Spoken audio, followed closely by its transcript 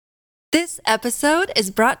This episode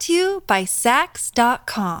is brought to you by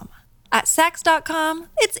Saks.com. At Saks.com,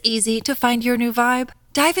 it's easy to find your new vibe.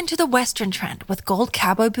 Dive into the Western trend with gold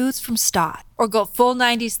cowboy boots from Staud, or go full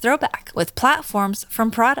 90s throwback with platforms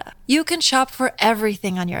from Prada. You can shop for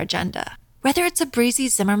everything on your agenda, whether it's a breezy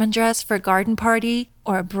Zimmermann dress for a garden party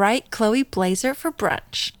or a bright Chloe blazer for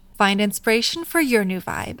brunch. Find inspiration for your new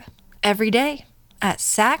vibe every day at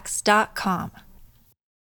Saks.com.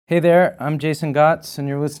 Hey there, I'm Jason Gotts, and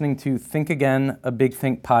you're listening to Think Again, a Big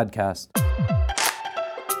Think podcast.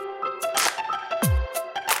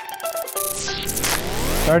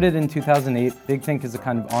 Started in 2008, Big Think is a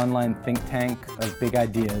kind of online think tank of big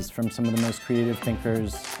ideas from some of the most creative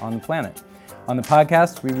thinkers on the planet. On the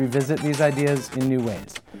podcast, we revisit these ideas in new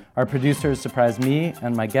ways. Our producers surprise me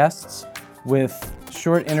and my guests with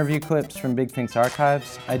short interview clips from Big Think's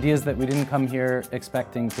archives, ideas that we didn't come here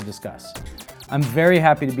expecting to discuss. I'm very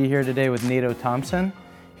happy to be here today with Nato Thompson.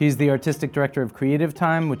 He's the artistic director of Creative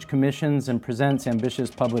Time, which commissions and presents ambitious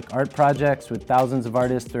public art projects with thousands of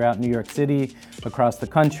artists throughout New York City, across the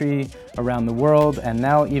country, around the world, and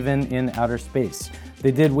now even in outer space.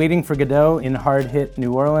 They did Waiting for Godot in hard-hit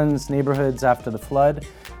New Orleans neighborhoods after the flood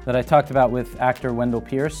that I talked about with actor Wendell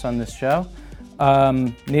Pierce on this show.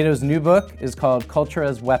 Nato's new book is called Culture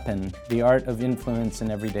as Weapon, The Art of Influence in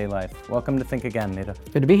Everyday Life. Welcome to Think Again, Nato.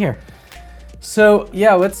 Good to be here. So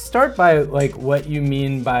yeah, let's start by what you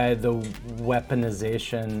mean by the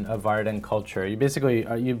weaponization of art and culture. You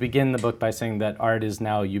begin the book by saying that art is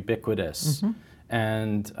now ubiquitous,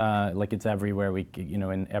 and it's everywhere.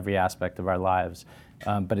 In every aspect of our lives,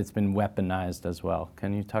 but it's been weaponized as well.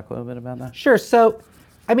 Can you talk a little bit about that? Sure. So,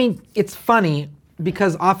 it's funny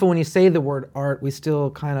because often when you say the word art, we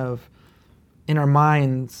still kind of, in our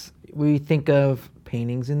minds, we think of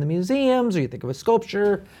paintings in the museums, or you think of a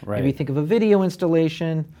sculpture, right. Maybe you think of a video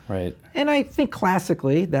installation. Right. And I think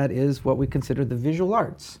classically that is what we consider the visual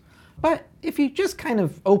arts. But if you just kind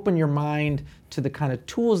of open your mind to the kind of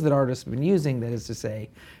tools that artists have been using, that is to say,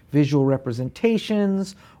 visual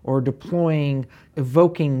representations or deploying,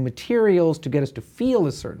 evoking materials to get us to feel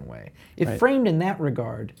a certain way, if right. framed in that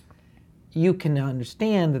regard, you can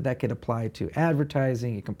understand that could apply to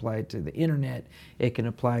advertising, it can apply to the internet, it can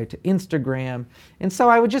apply to Instagram. And so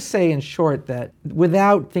I would just say in short that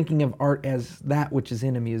without thinking of art as that which is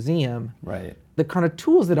in a museum, right. the kind of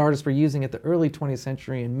tools that artists were using at the early 20th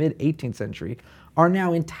century and mid 18th century are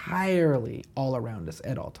now entirely all around us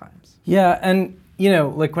at all times. Yeah, and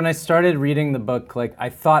when I started reading the book, I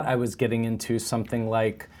thought I was getting into something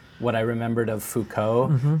like what I remembered of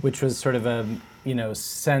Foucault, which was sort of a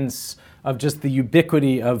sense of just the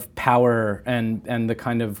ubiquity of power and the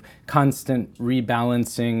kind of constant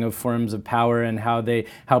rebalancing of forms of power and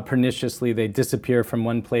how perniciously they disappear from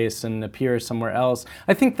one place and appear somewhere else.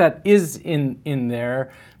 I think that is in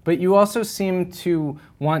there, but you also seem to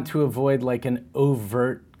want to avoid an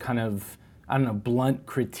overt kind of, blunt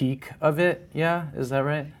critique of it. Yeah, is that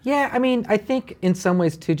right? Yeah, I think in some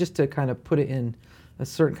ways too, just to kind of put it in a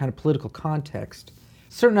certain kind of political context,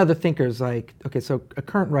 certain other thinkers a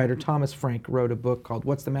current writer, Thomas Frank, wrote a book called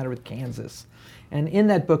What's the Matter with Kansas? And in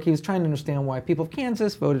that book, he was trying to understand why people of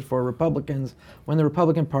Kansas voted for Republicans when the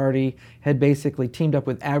Republican Party had basically teamed up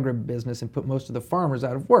with agribusiness and put most of the farmers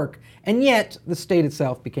out of work. And yet, the state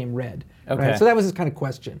itself became red. Okay. Right? So that was his kind of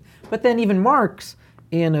question. But then even Marx,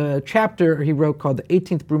 in a chapter he wrote called The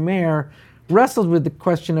 18th Brumaire, wrestled with the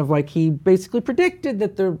question of he basically predicted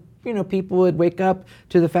that people would wake up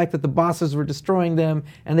to the fact that the bosses were destroying them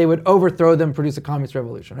and they would overthrow them, produce a communist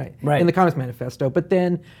revolution, right? In the Communist Manifesto. But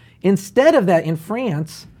then instead of that, in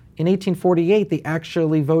France, in 1848, they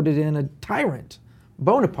actually voted in a tyrant,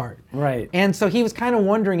 Bonaparte. Right. And so he was kind of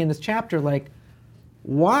wondering in this chapter,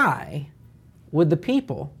 why would the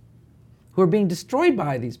people who are being destroyed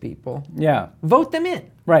by these people vote them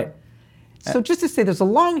in? Right. So just to say, there's a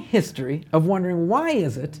long history of wondering why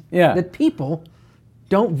is it Yeah. that people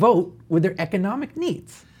don't vote with their economic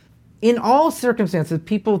needs. In all circumstances,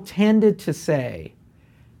 people tended to say,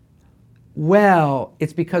 well,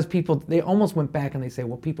 it's because they almost went back and they say,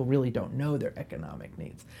 well, people really don't know their economic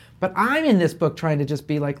needs. But I'm in this book trying to just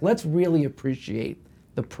be let's really appreciate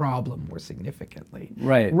the problem more significantly.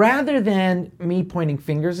 Right. Rather than me pointing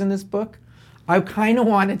fingers in this book, I kind of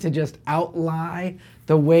wanted to just outline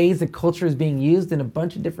the ways that culture is being used in a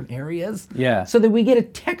bunch of different areas so that we get a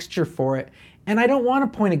texture for it. And I don't want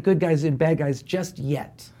to point at good guys and bad guys just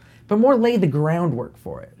yet, but more lay the groundwork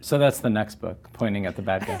for it. So that's the next book, pointing at the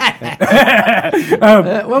bad guys.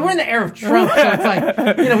 Well, we're in the era of Trump, so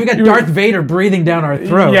it's we got Darth Vader breathing down our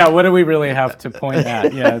throat. Yeah, what do we really have to point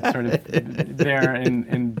at? Yeah, it's sort of there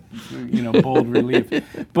in bold relief.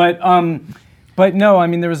 But But no, I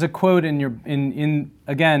mean, there was a quote in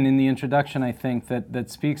the introduction, I think, that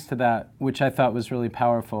speaks to that, which I thought was really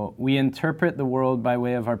powerful. We interpret the world by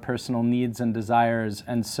way of our personal needs and desires,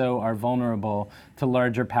 and so are vulnerable to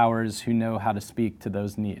larger powers who know how to speak to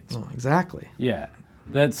those needs. Oh, exactly. Yeah.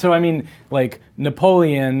 So, I mean, like,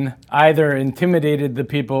 Napoleon either intimidated the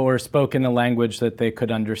people or spoke in a language that they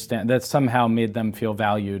could understand, that somehow made them feel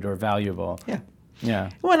valued or valuable. Yeah.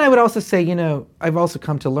 Yeah. Well, and I would also say, I've also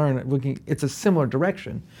come to learn it's a similar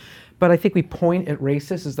direction, but I think we point at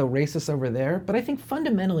racists as though racists over there, but I think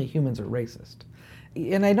fundamentally humans are racist.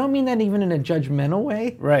 And I don't mean that even in a judgmental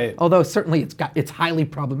way. Right. Although certainly it's highly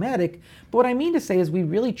problematic. But what I mean to say is we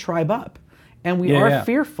really tribe up, and we are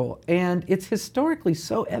fearful, and it's historically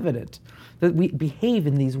so evident that we behave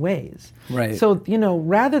in these ways. Right. So,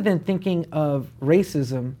 rather than thinking of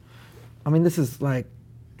racism, I mean, this is like,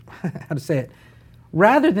 how to say it?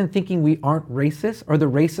 Rather than thinking we aren't racist or the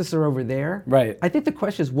racists are over there, right. I think the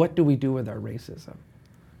question is, what do we do with our racism?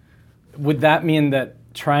 Would that mean that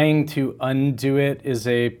trying to undo it is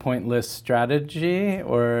a pointless strategy,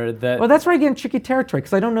 or that? Well, that's where I get in tricky territory,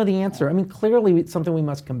 because I don't know the answer. I mean, clearly it's something we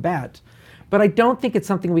must combat, but I don't think it's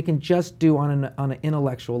something we can just do on an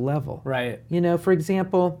intellectual level. Right. For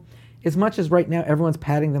example, as much as right now everyone's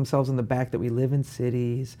patting themselves on the back that we live in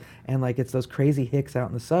cities and like it's those crazy hicks out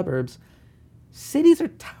in the suburbs, cities are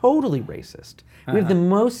totally racist. We have the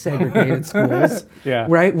most segregated schools,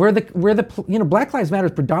 right? Black Lives Matter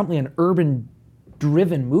is predominantly an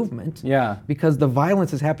urban-driven movement, because the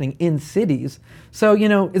violence is happening in cities. So,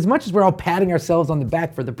 as much as we're all patting ourselves on the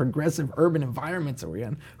back for the progressive urban environments that we're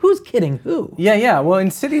in, who's kidding who? Yeah. Well, in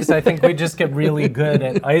cities, I think we just get really good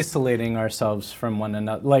at isolating ourselves from one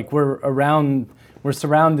another. Like we're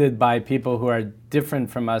surrounded by people who are different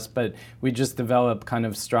from us, but we just develop kind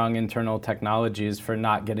of strong internal technologies for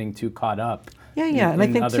not getting too caught up. Yeah, and I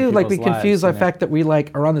think too, like we confuse the fact that we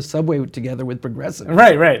are on the subway together with progressives.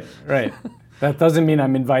 Right. That doesn't mean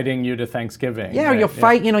I'm inviting you to Thanksgiving. Yeah, right?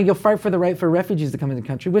 You'll fight for the right for refugees to come into the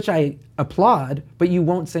country, which I applaud, but you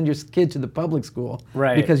won't send your kid to the public school,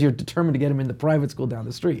 right? Because you're determined to get him in the private school down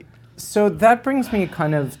the street. So that brings me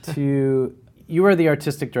kind of to, you are the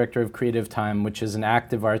artistic director of Creative Time, which is an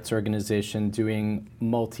active arts organization doing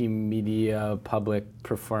multimedia public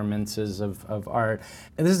performances of art.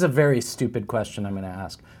 And this is a very stupid question I'm going to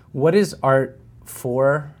ask. What is art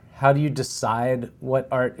for? How do you decide what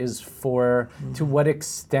art is for? Mm-hmm. To what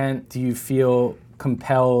extent do you feel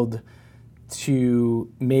compelled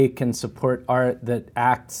to make and support art that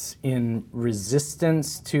acts in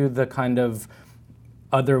resistance to the kind of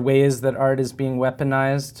other ways that art is being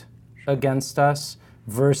weaponized against us,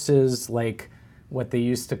 versus like what they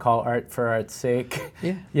used to call art for art's sake?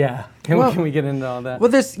 Yeah. Can we get into all that?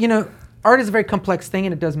 Well, art is a very complex thing,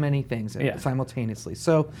 and it does many things simultaneously.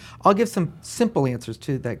 So I'll give some simple answers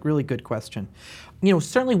to that really good question.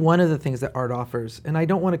 Certainly one of the things that art offers, and I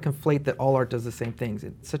don't want to conflate that all art does the same things.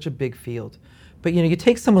 It's such a big field. But you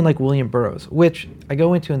take someone like William Burroughs, which I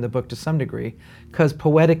go into in the book to some degree, because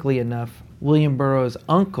poetically enough, William Burroughs'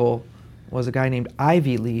 uncle was a guy named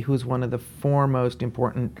Ivy Lee, who's one of the foremost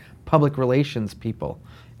important public relations people,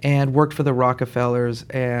 and worked for the Rockefellers,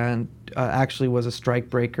 and actually was a strike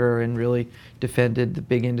breaker and really defended the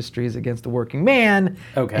big industries against the working man.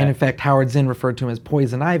 Okay. And in fact, Howard Zinn referred to him as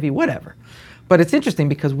Poison Ivy, whatever. But it's interesting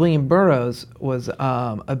because William Burroughs was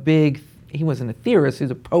he wasn't a theorist, he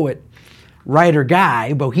was a poet, writer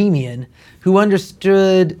guy, bohemian, who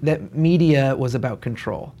understood that media was about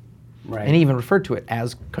control. Right. And he even referred to it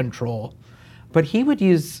as control. But he would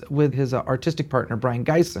use, with his artistic partner, Brian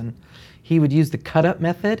Geisen, he would use the cut-up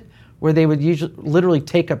method, where they would literally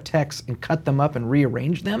take up texts and cut them up and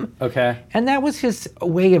rearrange them. Okay. And that was his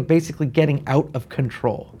way of basically getting out of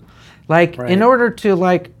control. Like, right. In order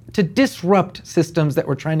to disrupt systems that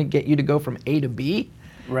were trying to get you to go from A to B,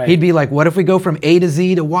 right. He'd be like, what if we go from A to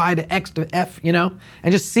Z to Y to X to F, and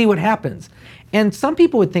just see what happens. And some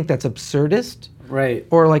people would think that's absurdist. Right.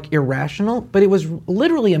 Or like irrational, but it was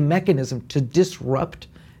literally a mechanism to disrupt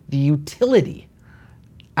the utility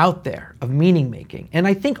out there of meaning making. And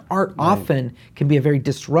I think art often can be a very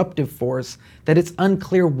disruptive force, that it's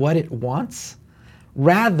unclear what it wants,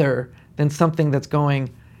 rather than something that's going,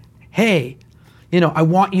 hey, I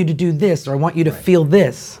want you to do this, or I want you to feel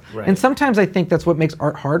this. Right. And sometimes I think that's what makes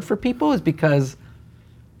art hard for people, is because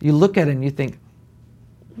you look at it and you think,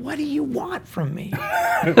 what do you want from me?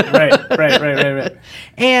 Right.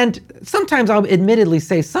 And sometimes I'll admittedly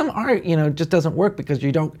say some art, just doesn't work because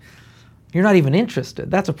you're not even interested.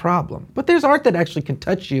 That's a problem. But there's art that actually can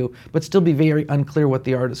touch you, but still be very unclear what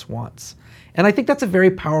the artist wants. And I think that's a very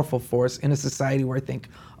powerful force in a society where I think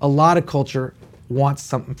a lot of culture wants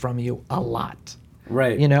something from you a lot.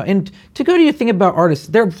 Right. You know, and to go to your thing about artists,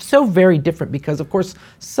 they're so very different because, of course,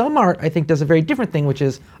 some art, I think, does a very different thing, which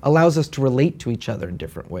is allows us to relate to each other in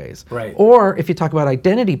different ways. Right. Or if you talk about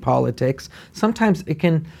identity politics, sometimes it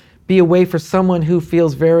can be a way for someone who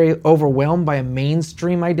feels very overwhelmed by a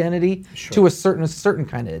mainstream identity to a certain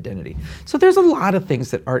kind of identity. So there's a lot of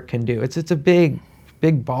things that art can do. It's a big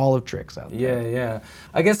ball of tricks out there. Yeah.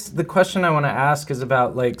 I guess the question I want to ask is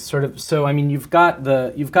about like sort of, so I mean you've got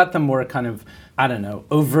the more kind of, I don't know,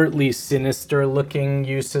 overtly sinister looking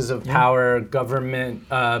uses of power, government,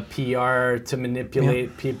 PR to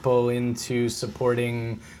manipulate people into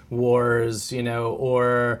supporting wars, you know,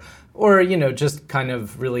 or you know, just kind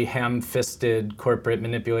of really ham-fisted corporate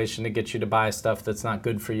manipulation to get you to buy stuff that's not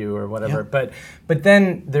good for you or whatever. But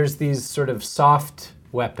then there's these sort of soft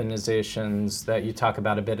weaponizations that you talk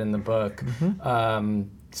about a bit in the book.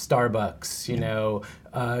 Starbucks, you know,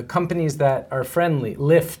 companies that are friendly.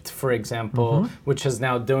 Lyft, for example, which has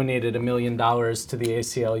now donated $1 million to the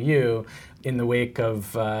ACLU in the wake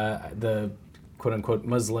of the quote-unquote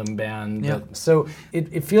Muslim ban. So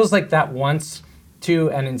it feels like that wants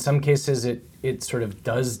to, and in some cases it sort of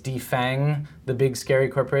does defang the big scary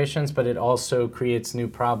corporations, but it also creates new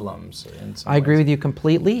problems. I agree with you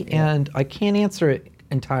completely, and I can't answer it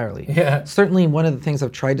entirely. Yeah. Certainly one of the things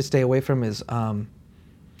I've tried to stay away from is,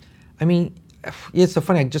 I mean, it's so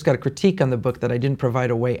funny, I just got a critique on the book that I didn't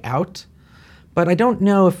provide a way out, but I don't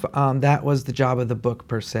know if that was the job of the book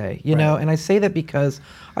per se, you know, and I say that because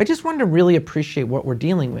I just wanted to really appreciate what we're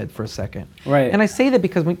dealing with for a second. Right. And I say that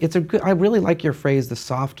because I really like your phrase, the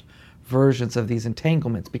soft versions of these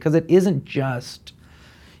entanglements, because it isn't just,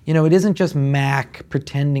 you know, it isn't just Mac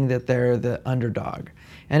pretending that they're the underdog.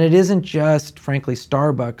 And it isn't just, frankly,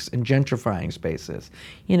 Starbucks and gentrifying spaces.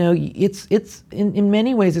 You know, it's in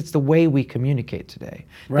many ways, it's the way we communicate today.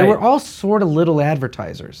 Right. That we're all sort of little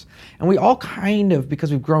advertisers. And we all kind of,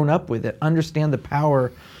 because we've grown up with it, understand the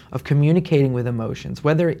power of communicating with emotions,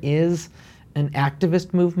 whether it is an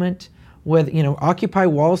activist movement, whether, you know, Occupy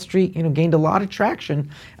Wall Street, you know, gained a lot of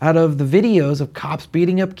traction out of the videos of cops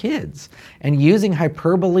beating up kids and using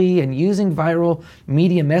hyperbole and using viral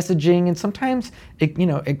media messaging and sometimes,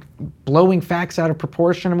 blowing facts out of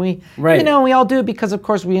proportion. And we, you know, we all do it because, of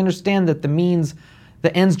course, we understand that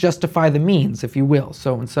the ends justify the means, if you will,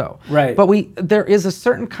 so and so. Right. But there is a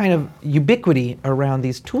certain kind of ubiquity around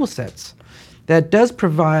these tool sets that does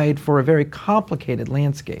provide for a very complicated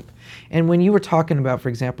landscape. And when you were talking about, for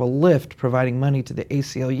example, Lyft providing money to the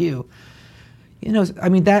ACLU, you know, I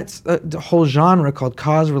mean, that's a whole genre called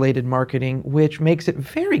cause-related marketing, which makes it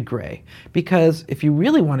very gray. Because if you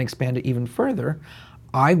really want to expand it even further,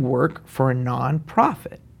 I work for a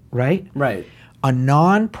nonprofit, right? Right. A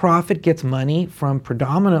nonprofit gets money from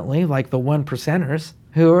predominantly like the one percenters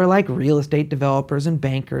who are like real estate developers and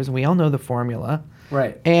bankers. We all know the formula.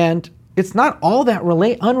 Right. And it's not all that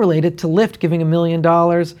unrelated to Lyft giving $1 million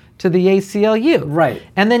to the ACLU. Right.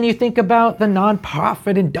 And then you think about the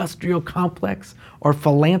nonprofit industrial complex or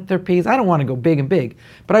philanthropies. I don't want to go big and big,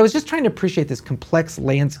 but I was just trying to appreciate this complex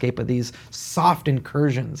landscape of these soft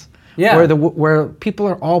incursions where people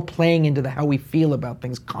are all playing into how we feel about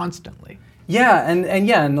things constantly. Yeah,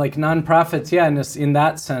 and like nonprofits, in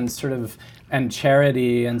that sense, sort of, and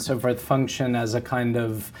charity and so forth function as a kind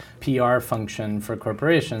of PR function for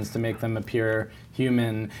corporations to make them appear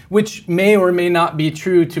human, which may or may not be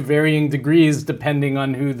true to varying degrees depending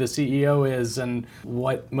on who the CEO is and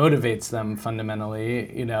what motivates them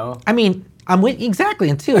fundamentally, you know? I mean, exactly,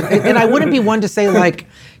 and I wouldn't be one to say like,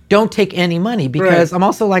 don't take any money because I'm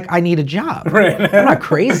also like, I need a job. Right. I'm not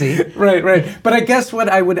crazy. Right. But I guess what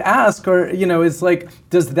I would ask, or, you know, is like,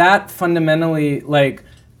 does that fundamentally like,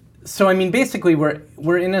 so I mean, basically,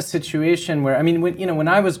 we're in a situation where, I mean, when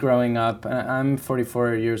I was growing up, I'm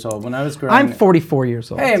 44 years old. When I was growing, I'm 44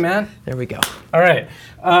 years old. Hey, man. There we go. All right.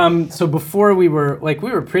 So before we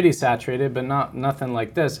were pretty saturated, but nothing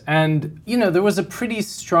like this. And you know, there was a pretty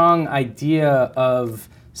strong idea of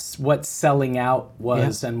what selling out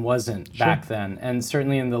was and wasn't back then, and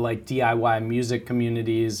certainly in the like DIY music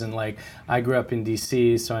communities, and like I grew up in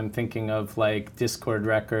DC, so I'm thinking of like Dischord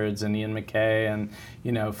Records and Ian MacKaye and,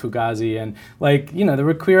 you know, Fugazi, and like, you know, there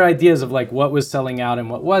were clear ideas of like what was selling out and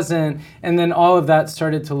what wasn't, and then all of that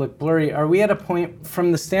started to look blurry. Are we at a point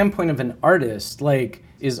from the standpoint of an artist, like,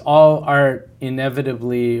 is all art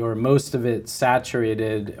inevitably or most of it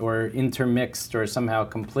saturated or intermixed or somehow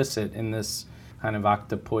complicit in this kind of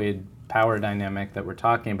octopoid power dynamic that we're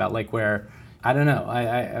talking about, like where, I don't know,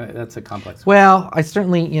 I that's a complex one. Well, I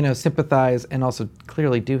certainly, you know, sympathize and also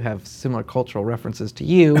clearly do have similar cultural references to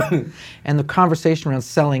you. And the conversation around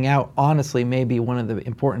selling out, honestly, may be one of the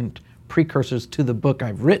important precursors to the book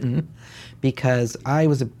I've written, because I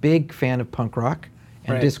was a big fan of punk rock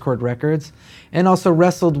and Right. Discord Records, and also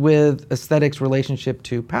wrestled with aesthetics' relationship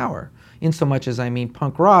to power. In so much as, I mean,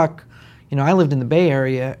 punk rock, I lived in the Bay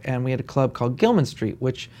Area, and we had a club called Gilman Street,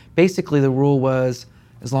 which basically the rule was,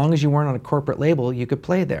 as long as you weren't on a corporate label, you could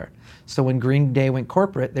play there. So when Green Day went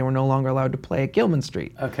corporate, they were no longer allowed to play at Gilman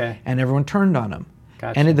Street. Okay. And everyone turned on them.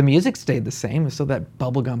 Gotcha. And the music stayed the same, so that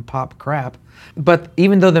bubblegum pop crap. But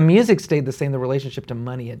even though the music stayed the same, the relationship to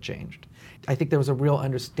money had changed. I think there was a real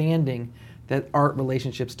understanding that art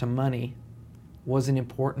relationships to money was an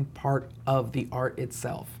important part of the art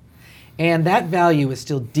itself. And that value is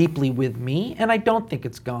still deeply with me, and I don't think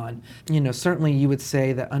it's gone. Certainly you would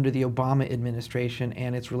say that under the Obama administration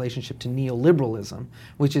and its relationship to neoliberalism,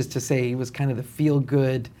 which is to say he was kind of the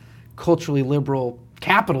feel-good, culturally liberal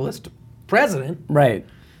capitalist president, Right.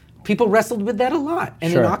 people wrestled with that a lot.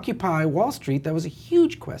 And Sure. in Occupy Wall Street, that was a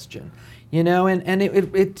huge question. And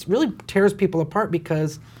it really tears people apart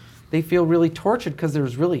because they feel really tortured because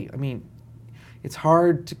there's really, it's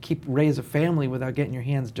hard to raise a family without getting your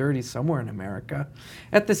hands dirty somewhere in America.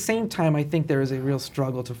 At the same time, I think there is a real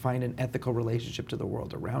struggle to find an ethical relationship to the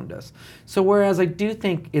world around us. So whereas I do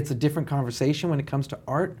think it's a different conversation when it comes to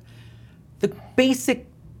art, the basic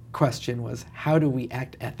question was, how do we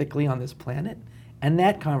act ethically on this planet? And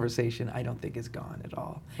that conversation, I don't think is gone at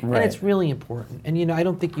all. Right. And it's really important. And I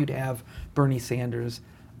don't think you'd have Bernie Sanders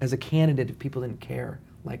as a candidate if people didn't care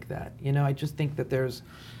like that. I just think that there's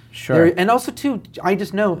Sure. and also too, I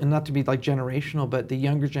just know, and not to be like generational, but the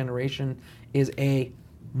younger generation is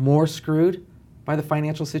more screwed by the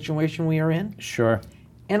financial situation we are in, Sure.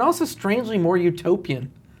 and also strangely more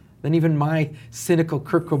utopian than even my cynical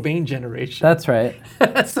Kurt Cobain generation. That's right.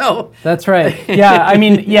 So That's right. Yeah,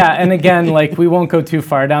 and again, like, we won't go too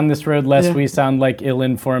far down this road lest we sound like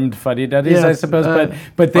ill-informed fuddy-duddies, I Yes, suppose.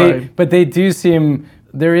 fine. But they do seem,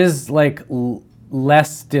 there is like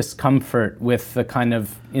less discomfort with the kind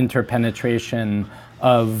of interpenetration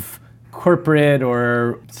of corporate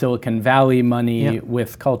or Silicon Valley money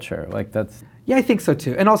with culture. Like, that's... yeah, I think so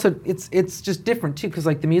too. And also, it's just different too, because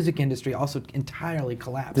like the music industry also entirely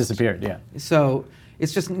collapsed. disappeared, yeah. So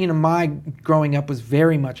it's just, my growing up was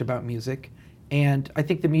very much about music, and I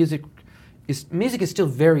think the music is still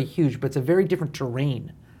very huge, but it's a very different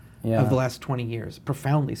terrain of the last 20 years,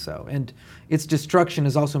 profoundly so. And its destruction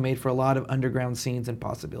has also made for a lot of underground scenes and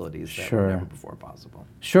possibilities that were never before possible.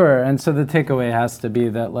 Sure, and so the takeaway has to be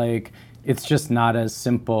that, like, it's just not as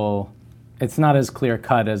simple, it's not as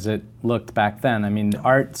clear-cut as it looked back then. I mean,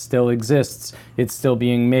 art still exists, it's still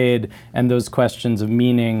being made, and those questions of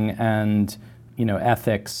meaning and,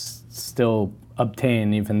 ethics still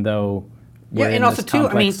obtain, even though we're in and also this too,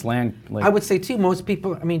 complex land. Like, I would say too, most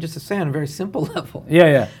people, just to say on a very simple level,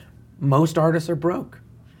 yeah. most artists are broke.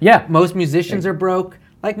 Yeah. Most musicians are broke.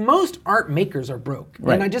 Like, most art makers are broke.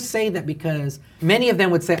 Right. And I just say that because many of them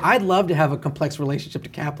would say, I'd love to have a complex relationship to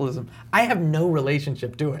capitalism. I have no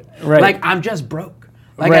relationship to it. Right. Like, I'm just broke.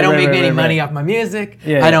 Like, Right, I don't right, make right, any right, money right. off my music.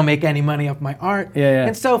 Yeah, I don't make any money off my art. Yeah.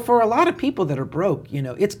 And so for a lot of people that are broke,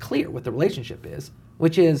 it's clear what the relationship is,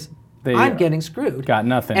 which is, They I'm getting screwed. got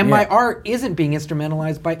nothing, And yeah. my art isn't being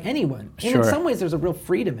instrumentalized by anyone. And in Sure. some ways, there's a real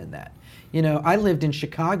freedom in that. I lived in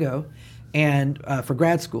Chicago and for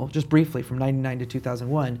grad school, just briefly, from 99 to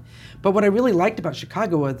 2001. But what I really liked about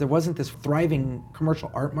Chicago was there wasn't this thriving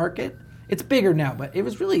commercial art market. It's bigger now, but it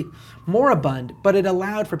was really moribund, but it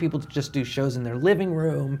allowed for people to just do shows in their living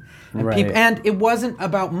room. And, Right. and it wasn't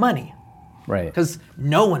about money, Right. because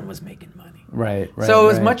no one was making money. Right. So it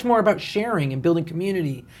was right. much more about sharing and building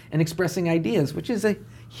community and expressing ideas, which is a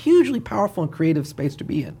hugely powerful and creative space to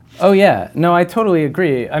be in. Oh yeah, no, I totally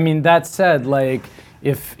agree. I mean, that said, like,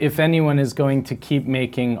 if anyone is going to keep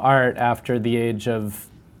making art after the age of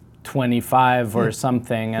 25 or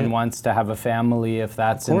something and wants to have a family, if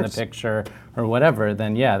that's in the course. picture or whatever,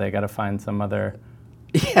 then yeah, they got to find some other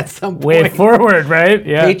At some point. way forward, right?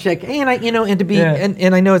 Yeah. Paycheck, and and to be, Yeah.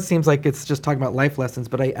 and I know it seems like it's just talking about life lessons,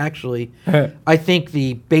 but I actually, I think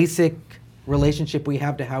the basic relationship we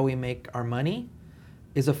have to how we make our money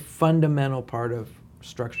is a fundamental part of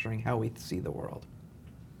structuring how we see the world.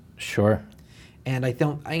 Sure. And I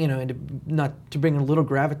don't, not to bring a little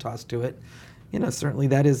gravitas to it, certainly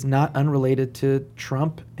that is not unrelated to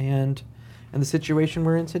Trump and the situation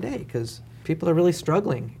we're in today, because people are really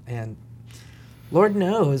struggling, and Lord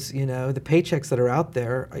knows, the paychecks that are out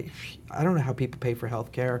there, I don't know how people pay for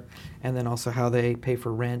health care, and then also how they pay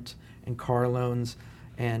for rent and car loans,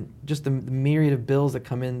 and just the myriad of bills that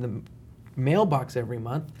come in the mailbox every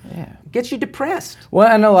month. Yeah. Gets you depressed. Well,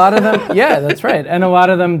 and a lot of them, yeah, that's right. And a lot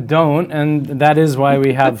of them don't, and that is why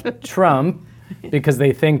we have Trump, because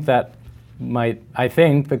they think that might, I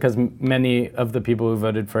think, because many of the people who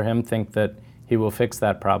voted for him think that he will fix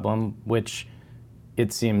that problem, which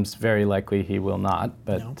it seems very likely he will not,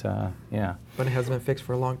 but yeah. But it hasn't been fixed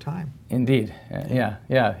for a long time. Indeed, yeah.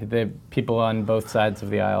 The people on both sides of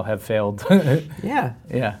the aisle have failed. Yeah,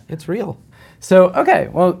 it's real. So, okay,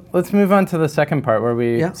 well, let's move on to the second part where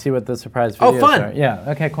we see what the surprise videos fun. are.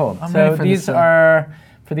 Yeah, okay, cool. I'm so ready for these this, are,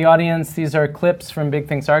 for the audience, these are clips from Big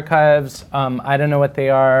Think's archives. I don't know what they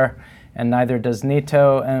are, and neither does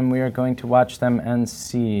NATO, and we are going to watch them and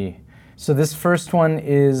see. So this first one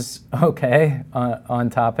is,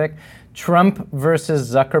 on topic. Trump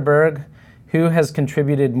versus Zuckerberg. Who has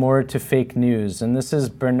contributed more to fake news? And this is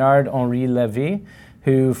Bernard-Henri Lévy,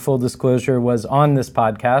 who, full disclosure, was on this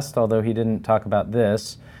podcast, although he didn't talk about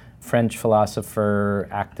this, French philosopher,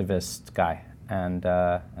 activist guy. And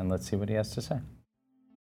let's see what he has to say.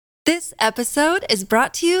 This episode is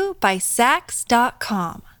brought to you by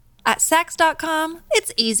Saks.com. At Saks.com,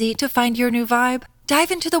 it's easy to find your new vibe.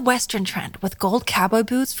 Dive into the Western trend with gold cowboy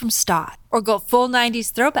boots from Stott, or go full 90s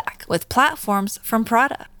throwback with platforms from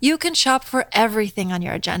Prada. You can shop for everything on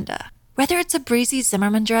your agenda, whether it's a breezy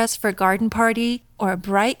Zimmermann dress for a garden party or a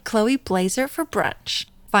bright Chloe blazer for brunch.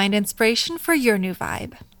 Find inspiration for your new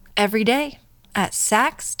vibe every day at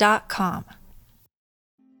Saks.com.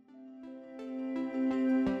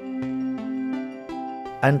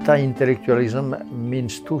 Anti-intellectualism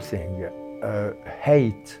means two things,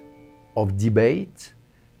 hate of debate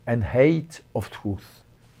and hate of truth.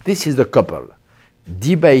 This is the couple.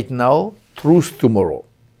 Debate now, truth tomorrow.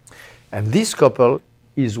 And this couple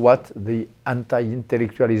is what the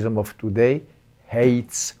anti-intellectualism of today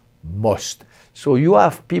hates most. So you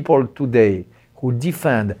have people today who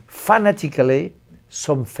defend fanatically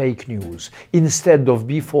some fake news. Instead of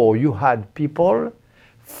before, you had people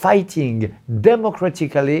fighting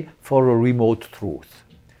democratically for a remote truth.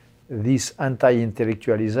 This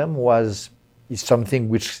anti-intellectualism is something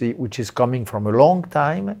which is coming from a long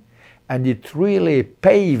time, and it really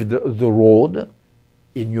paved the road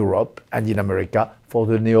in Europe and in America for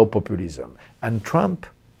the neo-populism. And Trump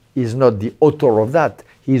is not the author of that,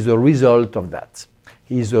 he is a result of that.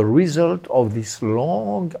 He is a result of this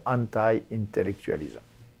long anti-intellectualism.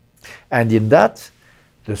 And in that,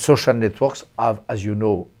 the social networks have, as you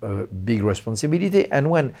know, a big responsibility. And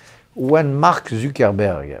when Mark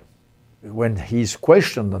Zuckerberg, when he's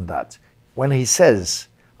questioned on that, when he says,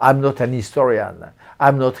 I'm not an historian,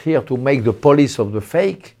 I'm not here to make the police of the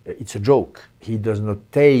fake, it's a joke. He does not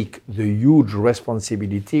take the huge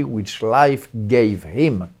responsibility which life gave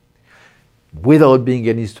him. Without being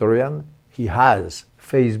an historian, he has,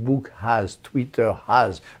 Facebook has, Twitter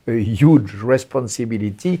has a huge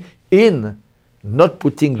responsibility in not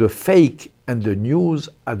putting the fake and the news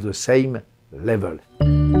at the same level.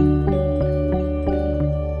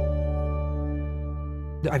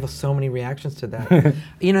 I have so many reactions to that.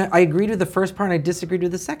 I agreed with the first part and I disagreed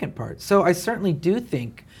with the second part. So I certainly do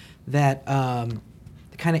think that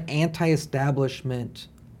the kind of anti-establishment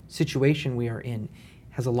situation we are in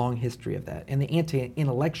has a long history of that. And the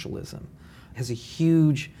anti-intellectualism has a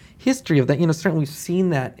huge history of that. Certainly we've seen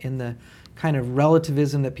that in the kind of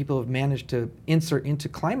relativism that people have managed to insert into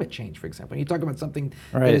climate change, for example. You talk about something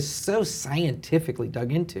that is so scientifically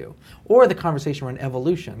dug into, or the conversation around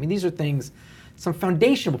evolution. I mean, these are things, some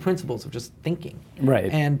foundational principles of just thinking.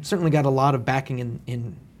 Right. And certainly got a lot of backing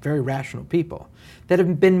in very rational people that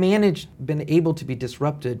have been able to be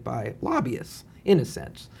disrupted by lobbyists, in a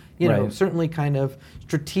sense. Certainly kind of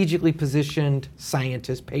strategically positioned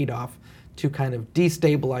scientists paid off to kind of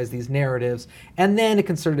destabilize these narratives, and then a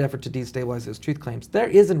concerted effort to destabilize those truth claims. There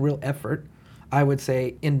is a real effort, I would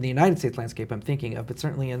say, in the United States landscape I'm thinking of, but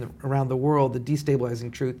certainly around the world, the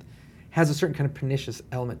destabilizing truth has a certain kind of pernicious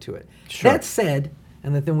element to it. Sure. That said,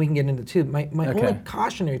 and then we can get into two, my only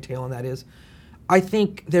cautionary tale on that is, I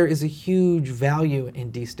think there is a huge value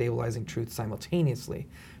in destabilizing truth simultaneously,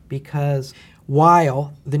 because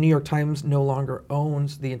while the New York Times no longer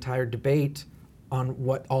owns the entire debate on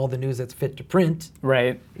what all the news that's fit to print.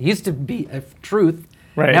 Right. It used to be a truth.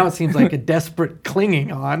 Right. Now it seems like a desperate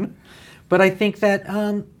clinging on. But I think that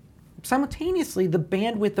simultaneously the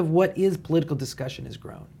bandwidth of what is political discussion has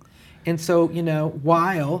grown. And so,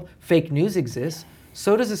 while fake news exists,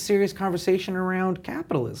 so does a serious conversation around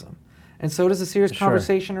capitalism. And so does a serious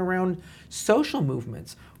conversation around social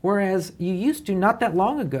movements. Whereas you used to, not that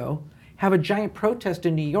long ago, have a giant protest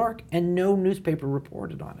in New York and no newspaper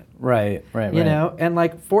reported on it. Right.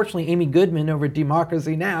 And fortunately, Amy Goodman over at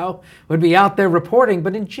Democracy Now! Would be out there reporting,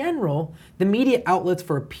 but in general, the media outlets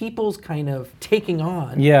for people's kind of taking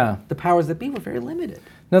on the powers that be were very limited.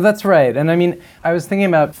 No, that's right. And I mean, I was thinking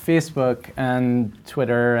about Facebook and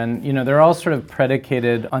Twitter, and they're all sort of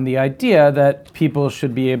predicated on the idea that people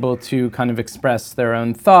should be able to kind of express their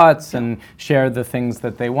own thoughts and share the things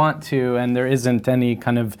that they want to, and there isn't any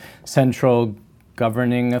kind of central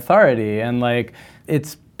governing authority. And like,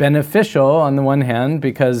 it's beneficial on the one hand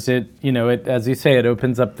because it, as you say, it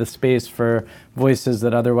opens up the space for voices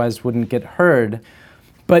that otherwise wouldn't get heard.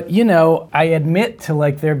 But, I admit to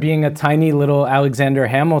like there being a tiny little Alexander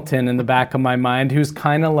Hamilton in the back of my mind who's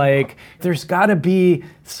kind of like, there's got to be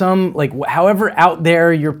some, like, however out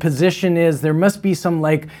there your position is, there must be some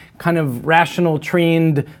like kind of rational,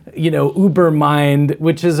 trained, uber mind,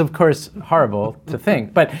 which is of course horrible to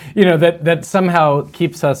think, but, that somehow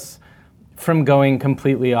keeps us from going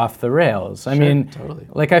completely off the rails. I mean, totally.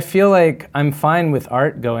 Like, I feel like I'm fine with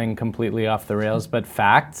art going completely off the rails, but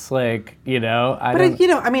facts, like, I think,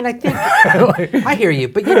 I hear you,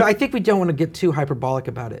 but, I think we don't want to get too hyperbolic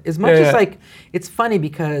about it. As much as, like, it's funny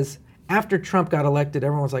because after Trump got elected,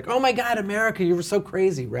 everyone was like, oh my God, America, you were so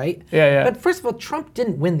crazy, right? Yeah. But first of all, Trump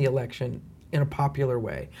didn't win the election in a popular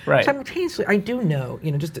way. Right. Simultaneously, I do know,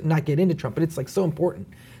 just to not get into Trump, but it's, like, so important.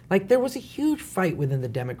 Like, there was a huge fight within the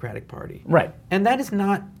Democratic Party. Right. And that is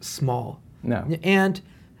not small. No. And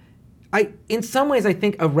in some ways, I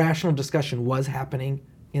think a rational discussion was happening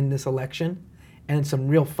in this election, and some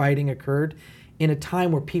real fighting occurred in a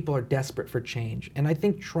time where people are desperate for change. And I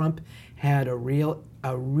think Trump had a real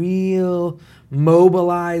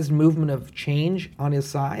mobilized movement of change on his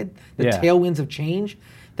side, the tailwinds of change,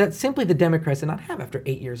 that simply the Democrats did not have after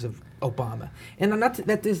 8 years of Obama. And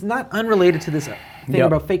that is not unrelated to this thing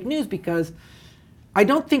about fake news, because I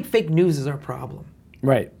don't think fake news is our problem.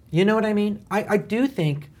 Right. You know what I mean? I do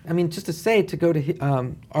think, just to go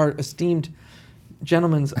to our esteemed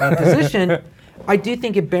gentleman's position, I do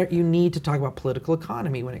think you need to talk about political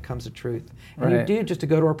economy when it comes to truth. And you do, just to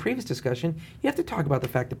go to our previous discussion, you have to talk about the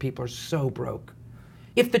fact that people are so broke.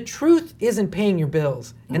 If the truth isn't paying your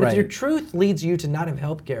bills, and if your truth leads you to not have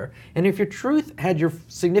health care, and if your truth had your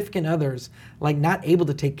significant others like not able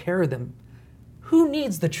to take care of them, who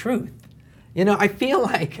needs the truth? I feel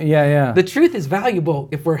like the truth is valuable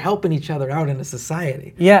if we're helping each other out in a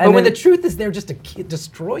society. Yeah, but when the truth is there just to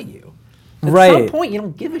destroy you, at some point you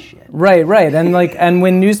don't give a shit. Right. And and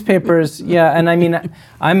when newspapers, and I mean,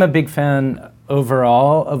 I'm a big fan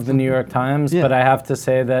overall of the New York Times, but I have to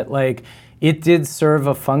say that like, it did serve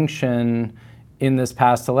a function in this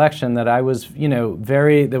past election that I was,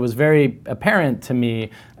 that was very apparent to me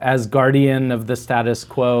as guardian of the status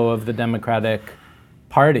quo of the Democratic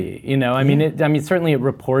Party. Certainly it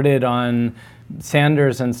reported on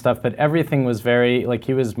Sanders and stuff, but everything was very, like,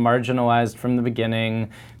 he was marginalized from the beginning.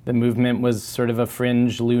 The movement was sort of a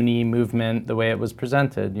fringe, loony movement, the way it was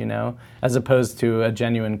presented, as opposed to a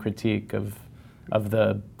genuine critique of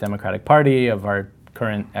the Democratic Party, of our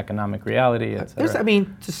current economic reality, et cetera.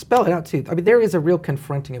 To spell it out too, there is a real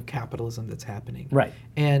confronting of capitalism that's happening. Right.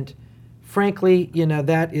 And frankly,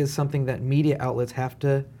 that is something that media outlets have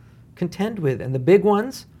to contend with. And the big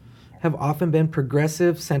ones have often been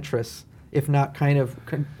progressive centrists, if not kind of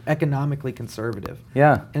economically conservative.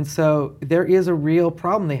 Yeah. And so there is a real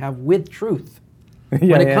problem they have with truth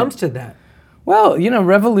when it comes to that. Well,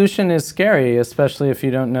 revolution is scary, especially if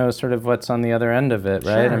you don't know sort of what's on the other end of it,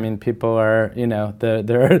 right? Sure. I mean, people are,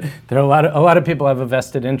 there are a lot of people have a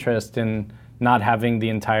vested interest in not having the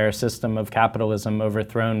entire system of capitalism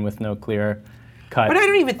overthrown with no clear cut. But I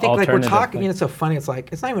don't even think like we're talking, like, it's so funny, it's like,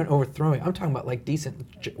 it's not even overthrowing. I'm talking about like decent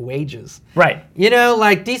wages. Right.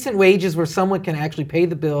 Like decent wages where someone can actually pay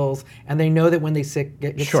the bills and they know that when they get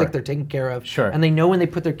sick, they're taken care of. Sure. And they know when they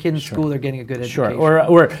put their kid in school, they're getting a good education.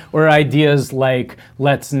 Or ideas like,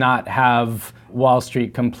 let's not have Wall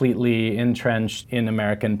Street completely entrenched in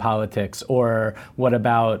American politics, or what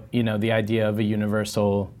about, the idea of a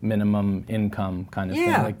universal minimum income kind of thing,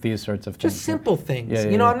 like these sorts of things. Just simple things.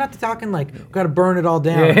 Yeah. I'm not talking like, we've got to burn it all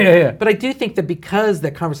down. Yeah. But I do think that because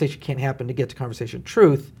that conversation can't happen to get to conversation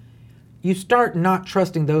truth, you start not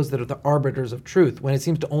trusting those that are the arbiters of truth when it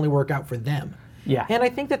seems to only work out for them. Yeah. And I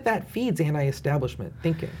think that feeds anti-establishment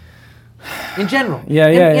thinking in general.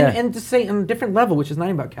 And to say on a different level, which is not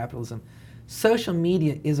even about capitalism, social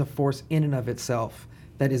media is a force in and of itself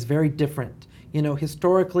that is very different.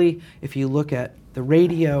 Historically, if you look at the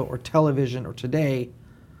radio or television or today,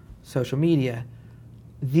 social media,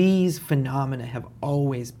 these phenomena have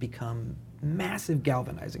always become massive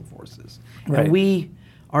galvanizing forces. Right. And we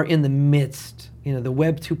are in the midst, the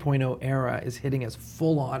Web 2.0 era is hitting us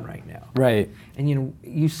full on right now. Right. And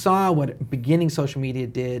you saw what beginning social media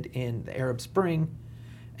did in the Arab Spring.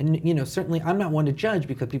 And certainly I'm not one to judge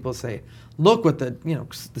because people say, look what the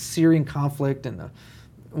Syrian conflict and the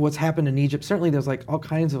what's happened in Egypt. Certainly there's like all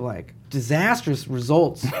kinds of like disastrous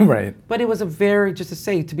results. Right. But it was a very, just to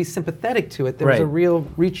say, to be sympathetic to it, there was a real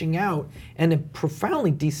reaching out and a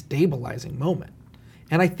profoundly destabilizing moment.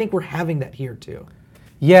 And I think we're having that here too.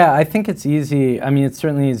 Yeah, I think it's easy. I mean, it's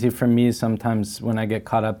certainly easy for me sometimes when I get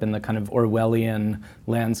caught up in the kind of Orwellian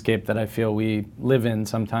landscape that I feel we live in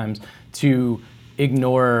sometimes, to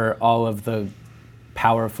ignore all of the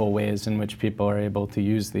powerful ways in which people are able to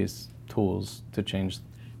use these tools to change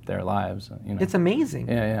their lives. You know. It's amazing.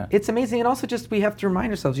 Yeah. It's amazing. And also just we have to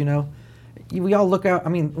remind ourselves, you know, we all look out. I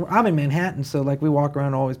mean, I'm in Manhattan, so like we walk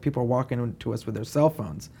around, always people are walking to us with their cell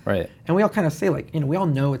phones. Right. And we all kind of say like, you know, we all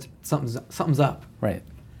know it's something's up. Right.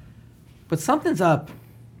 But something's up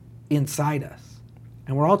inside us,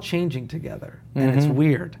 and we're all changing together, and it's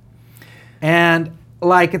weird. And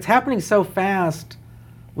like it's happening so fast,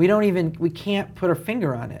 we can't put our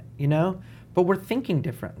finger on it, you know? But we're thinking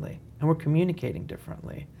differently, and we're communicating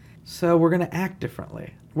differently. So we're gonna act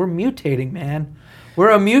differently. We're mutating, man.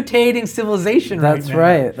 We're a mutating civilization right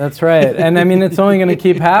now. That's right. And I mean, it's only going to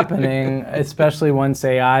keep happening, especially once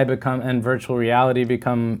AI and virtual reality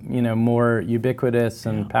become, you know, more ubiquitous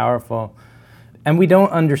and powerful. And we don't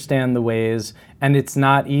understand the ways, and it's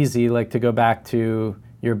not easy, like to go back to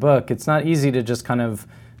your book, it's not easy to just kind of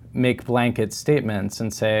make blanket statements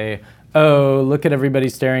and say, oh, look at everybody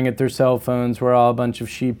staring at their cell phones, we're all a bunch of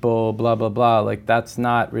sheeple, blah, blah, blah. Like, that's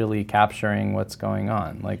not really capturing what's going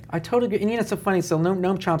on. Like, I totally agree. And you know, it's so funny. So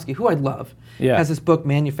Noam Chomsky, who I love, Yeah. has this book,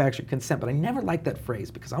 Manufactured Consent, but I never liked that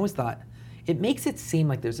phrase because I always thought it makes it seem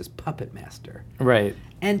like there's this puppet master. right.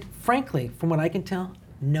 And frankly, from what I can tell,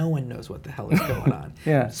 no one knows what the hell is going on.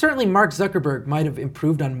 Yeah. Certainly Mark Zuckerberg might have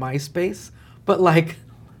improved on MySpace, but like,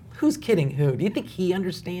 who's kidding who? Do you think he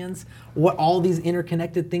understands what all these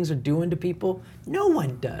interconnected things are doing to people? No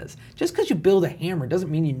one does. Just because you build a hammer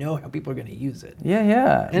doesn't mean you know how people are going to use it.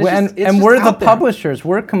 Yeah. And it's just we're the out there. publishers.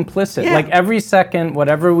 We're complicit. Yeah. Like every second,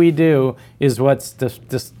 whatever we do is what's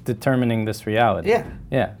determining this reality. Yeah.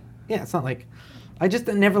 Yeah. Yeah, it's not like, I just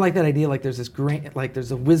never like that idea like there's this great, like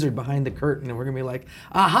there's a wizard behind the curtain and we're going to be like,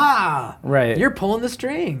 aha! Right. You're pulling the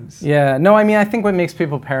strings. Yeah. No, I mean, I think what makes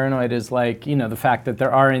people paranoid is like, you know, the fact that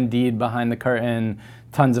there are indeed behind the curtain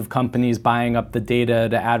tons of companies buying up the data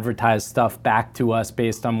to advertise stuff back to us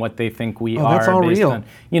based on what they think we are. That's all based real. on,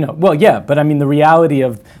 you know, well, yeah, but I mean, the reality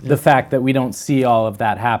of the fact that we don't see all of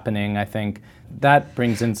that happening, I think that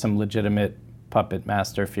brings in some legitimate puppet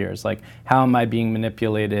master fears. Like, how am I being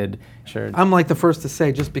manipulated? Sure. I'm like the first to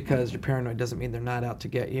say, just because you're paranoid doesn't mean they're not out to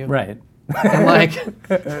get you. Right. And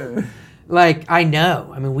like I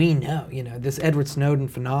know, I mean, we know, you know, this Edward Snowden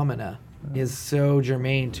phenomena is so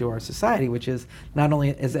germane to our society, which is not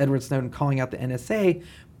only is Edward Snowden calling out the NSA,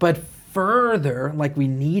 but further, like we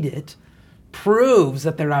need it, proves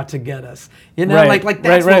that they're out to get us. You know, Right, like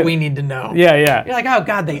that's right. what we need to know. Yeah. You're like, oh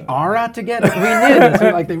God, they are out to get us. We knew this.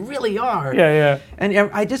 We're like, they really are. Yeah. And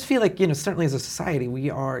I just feel like, you know, certainly as a society, we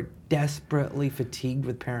are desperately fatigued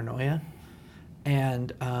with paranoia.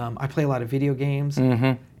 And I play a lot of video games,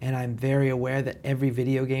 and I'm very aware that every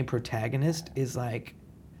video game protagonist is like,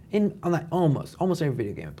 almost every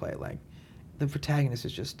video game I play, like, the protagonist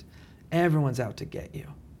is just, everyone's out to get you,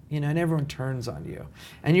 you know, and everyone turns on you.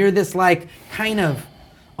 And you're this like, kind of,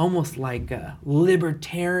 almost like a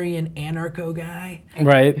libertarian anarcho guy.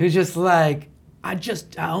 Right. Who's just like, I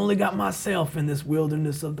only got myself in this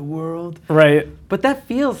wilderness of the world. Right. But that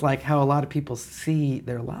feels like how a lot of people see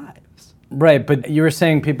their lives. Right, but you were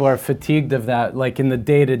saying people are fatigued of that, like in the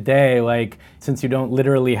day-to-day, like since you don't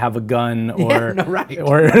literally have a gun or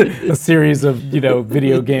or a series of, you know,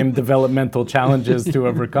 video game developmental challenges to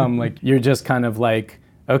overcome, like you're just kind of like,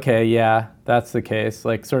 okay, yeah, that's the case.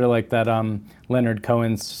 Like sort of like that Leonard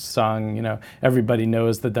Cohen's song, you know, everybody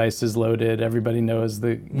knows the dice is loaded, everybody knows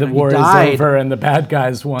the war is over and the bad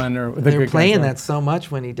guys won, or the they were good playing guys won. that so much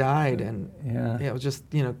when he died, and Yeah. it was just,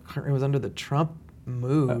 you know, it was under the Trump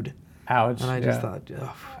mood. Ouch. And I just thought,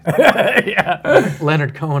 yeah.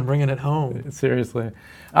 Leonard Cohen bringing it home. Seriously.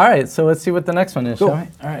 All right, so let's see what the next one is, shall we? All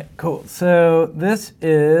right, cool. So this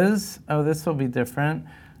is, this will be different,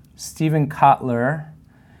 Stephen Kotler.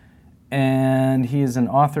 And he's an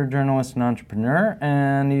author, journalist, and entrepreneur.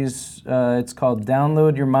 And it's called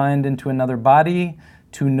Download Your Mind into Another Body.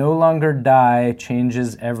 To No Longer Die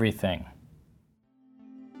Changes Everything.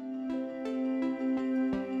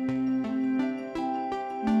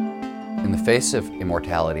 In the face of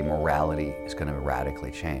immortality, morality is going to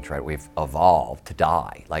radically change, right? We've evolved to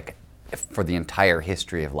die. Like, for the entire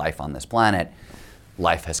history of life on this planet,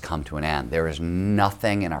 life has come to an end. There is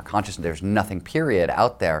nothing in our consciousness, there's nothing, period,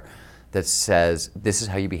 out there that says this is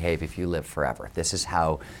how you behave if you live forever. This is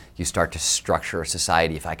how you start to structure a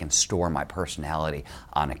society if I can store my personality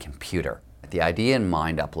on a computer. The idea in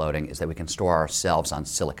mind uploading is that we can store ourselves on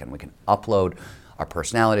silicon. We can upload our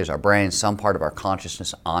personalities, our brains, some part of our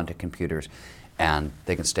consciousness onto computers, and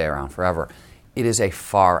they can stay around forever. It is a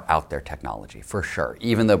far out there technology, for sure.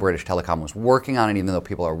 Even though British Telecom was working on it, even though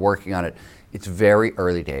people are working on it, it's very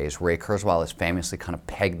early days. Ray Kurzweil has famously kind of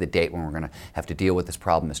pegged the date when we're going to have to deal with this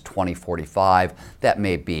problem as 2045. That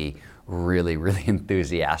may be really, really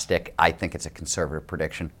enthusiastic. I think it's a conservative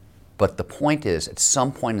prediction. But the point is, at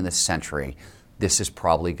some point in this century, this is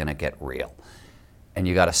probably going to get real. And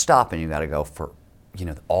you got to stop and you got to go for,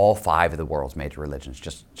 all 5 of the world's major religions.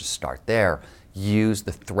 Just start there. Use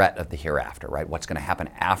the threat of the hereafter, right? What's going to happen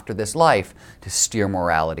after this life to steer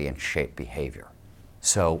morality and shape behavior.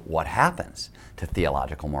 So what happens to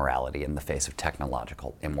theological morality in the face of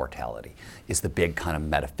technological immortality is the big kind of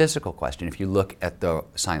metaphysical question. If you look at the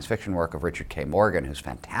science fiction work of Richard K. Morgan, who's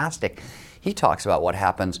fantastic, he talks about what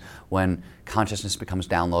happens when consciousness becomes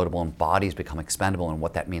downloadable and bodies become expendable and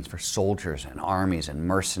what that means for soldiers and armies and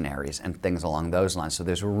mercenaries and things along those lines. So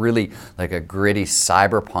there's really like a gritty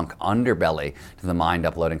cyberpunk underbelly to the mind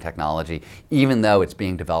uploading technology, even though it's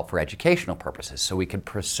being developed for educational purposes. So we could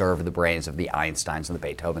preserve the brains of the Einsteins and the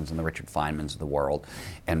Beethovens and the Richard Feynmans of the world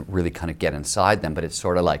and really kind of get inside them. But it's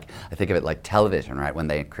sort of like, I think of it like television, right? When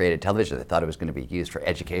they created television, they thought it was going to be used for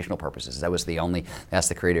educational purposes. That was they asked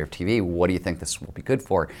the creator of TV, what do you think this will be good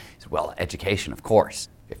for? He said, well, education, of course.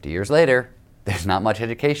 50 years later, there's not much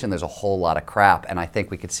education, there's a whole lot of crap. And I think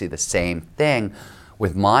we could see the same thing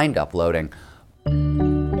with mind uploading.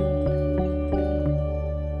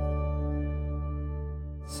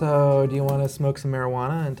 So, do you want to smoke some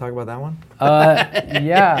marijuana and talk about that one?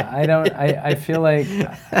 Yeah, I feel like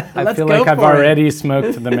Let's feel go like I've for it. already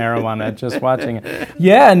smoked the marijuana just watching it.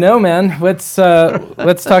 Yeah, no, man. Let's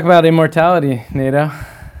talk about immortality, Nato.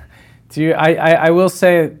 I will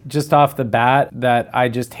say just off the bat that I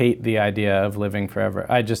just hate the idea of living forever.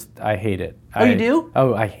 I hate it. Oh, you do?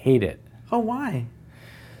 Oh, I hate it. Oh, why?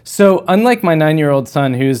 So unlike my 9-year-old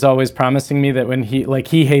son, who's always promising me that when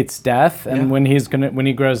he hates death, and when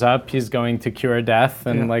he grows up, he's going to cure death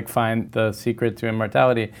and find the secret to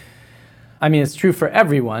immortality. I mean, it's true for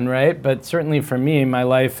everyone, right? But certainly for me, my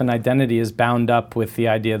life and identity is bound up with the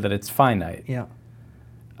idea that it's finite. Yeah.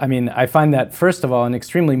 I mean, I find that, first of all, an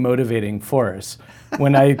extremely motivating force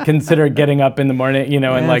when I consider getting up in the morning,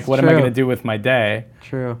 and what am I going to do with my day?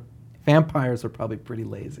 True. Vampires are probably pretty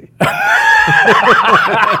lazy.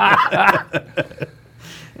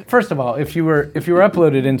 First of all, if you were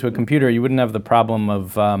uploaded into a computer, you wouldn't have the problem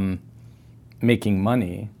of making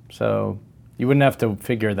money. So you wouldn't have to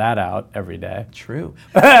figure that out every day. True.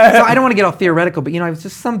 So I don't want to get all theoretical, but it's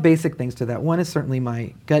just some basic things to that. One is certainly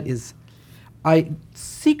my gut is I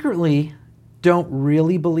secretly don't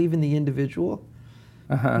really believe in the individual.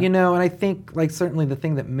 And I think certainly the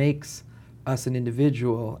thing that makes us an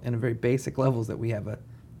individual in a very basic level is that we have a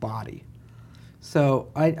body. So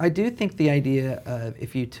I do think the idea of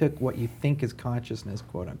if you took what you think is consciousness,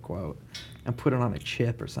 quote unquote, and put it on a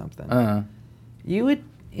chip or something, you would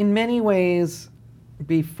in many ways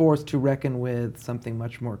be forced to reckon with something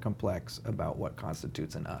much more complex about what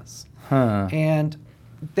constitutes an us. And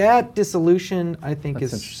that dissolution, I think,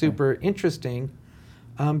 That's is super interesting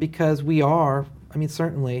because we are,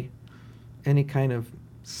 certainly any kind of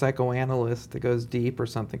psychoanalyst that goes deep or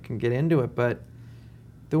something can get into it, but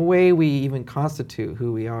the way we even constitute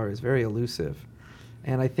who we are is very elusive.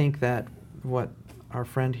 And I think that what our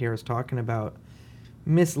friend here is talking about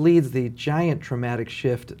misleads the giant traumatic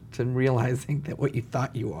shift to realizing that what you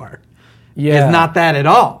thought you are is not that at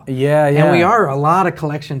all. Yeah. And we are a lot of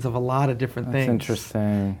collections of a lot of different That's things.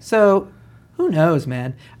 interesting. So, who knows,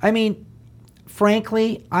 man?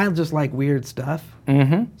 Frankly, I just like weird stuff.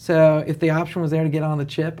 Mm-hmm. So if the option was there to get on the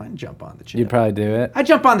chip, I'd jump on the chip. You'd probably do it. I'd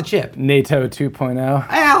jump on the chip. NATO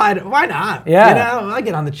 2.0. Why not? Yeah. I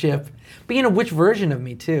get on the chip. But which version of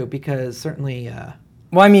me too? Because certainly...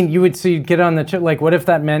 Well, you'd get on the chip. What if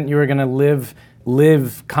that meant you were going to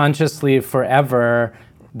live consciously forever?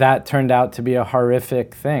 That turned out to be a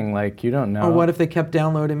horrific thing. You don't know. Or what if they kept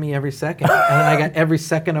downloading me every second? And then I got every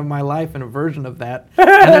second of my life in a version of that.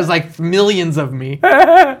 And there's millions of me.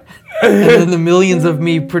 And then the millions of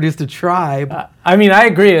me produced a tribe. I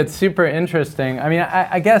agree. It's super interesting.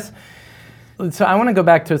 I guess... So I want to go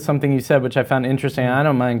back to something you said, which I found interesting. I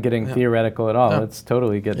don't mind getting theoretical at all. Let's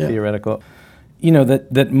totally get theoretical.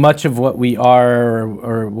 That much of what we are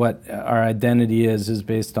or what our identity is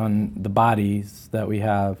based on the bodies that we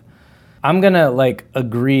have. I'm gonna like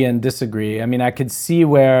agree and disagree. I mean, I could see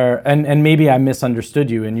where, and maybe I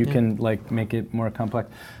misunderstood you, and you can like make it more complex.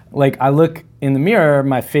 Like I look in the mirror,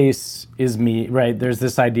 my face is me, right? There's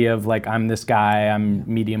this idea of like I'm this guy, I'm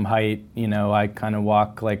medium height, you know, I kind of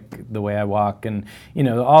walk like the way I walk, and you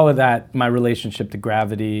know, all of that, my relationship to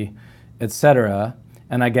gravity, etc.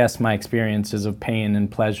 And I guess my experiences of pain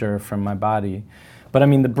and pleasure from my body. But I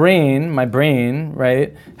mean, my brain,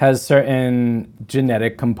 right, has certain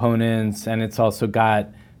genetic components, and it's also got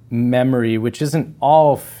memory, which isn't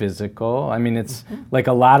all physical. I mean, it's like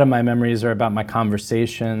a lot of my memories are about my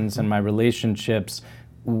conversations and my relationships,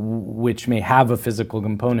 which may have a physical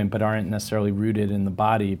component, but aren't necessarily rooted in the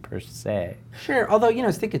body per se. Sure, although, you know, I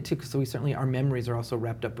was thinking too, because our memories are also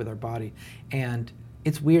wrapped up with our body. And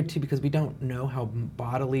it's weird too, because we don't know how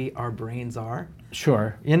bodily our brains are.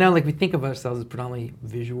 Sure. You know, like we think of ourselves as predominantly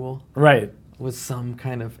visual. Right. With some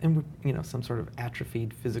kind of, you know, some sort of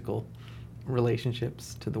atrophied physical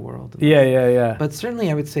relationships to the world. Yeah. But certainly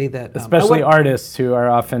I would say that... Especially artists who are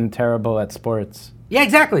often terrible at sports. Yeah,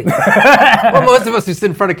 exactly. Well, most of us who sit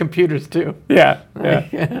in front of computers too. Yeah.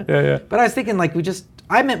 But I was thinking like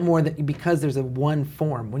I meant more that because there's a one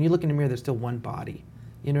form. When you look in the mirror, there's still one body.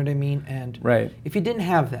 You know what I mean? And right. If you didn't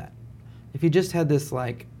have that, if you just had this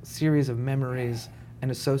like series of memories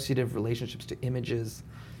and associative relationships to images,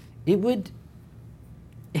 it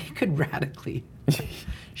could radically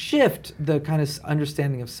shift the kind of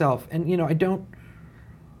understanding of self. And you know,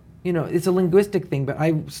 it's a linguistic thing, but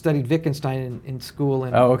I studied Wittgenstein in school,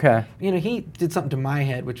 and you know, he did something to my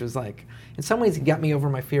head, which was like, in some ways, he got me over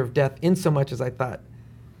my fear of death. In so much as I thought,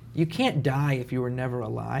 you can't die if you were never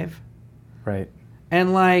alive. Right.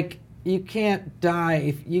 And like, you can't die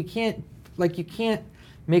if you can't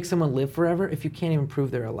make someone live forever if you can't even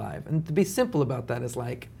prove they're alive. And to be simple about that is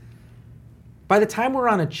like, by the time we're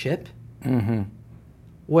on a chip,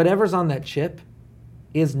 whatever's on that chip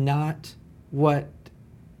is not what,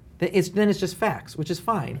 then it's just facts, which is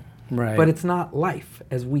fine. Right. But it's not life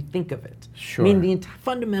as we think of it. Sure. I mean, the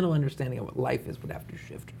fundamental understanding of what life is would have to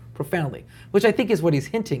shift profoundly, which I think is what he's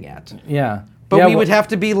hinting at. Yeah. But we would have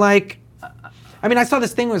to be like, I mean, I saw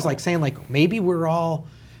this thing was like saying like, maybe we're all,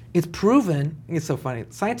 it's proven, it's so funny.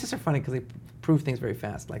 Scientists are funny because they prove things very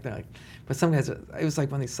fast like that. Like, but some guys, it was like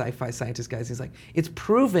one of these sci-fi scientist guys, he's like, it's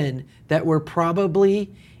proven that we're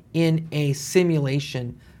probably in a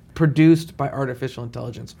simulation produced by artificial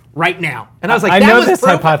intelligence right now. And I was like, I that know was this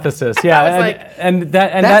proven. hypothesis. Yeah, I was like,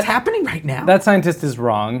 that's happening right now. That scientist is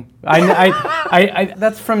wrong. I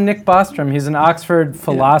that's from Nick Bostrom. He's an Oxford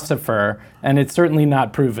philosopher, and it's certainly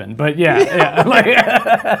not proven. But yeah.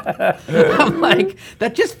 I'm like,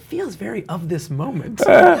 that just feels very of this moment.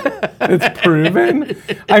 It's proven.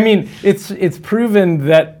 I mean, it's proven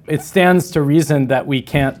that it stands to reason that we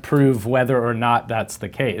can't prove whether or not that's the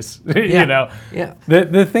case. You know. Yeah.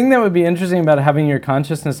 The thing that would be interesting about having your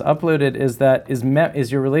consciousness uploaded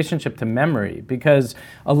is your relationship to memory, because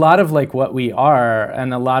a lot of like what we are,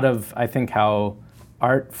 and a lot of I think how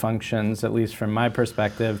art functions, at least from my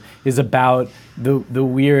perspective, is about the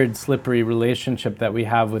weird, slippery relationship that we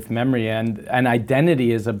have with memory, and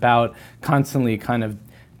identity is about constantly kind of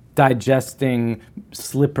digesting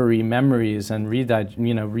slippery memories and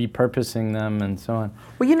repurposing them and so on.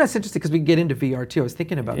 Well, you know, it's interesting because we get into VR too. I was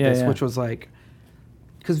thinking about this, which was like,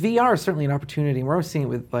 because VR is certainly an opportunity, and we're always seeing it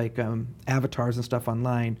with like avatars and stuff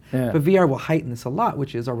online, but VR will heighten this a lot,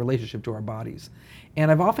 which is our relationship to our bodies. And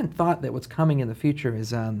I've often thought that what's coming in the future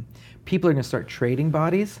is people are going to start trading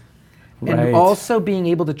bodies, and also being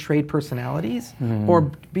able to trade personalities,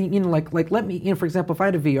 or being, you know, like let me, you know, for example, if I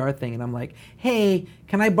had a VR thing and I'm like, hey,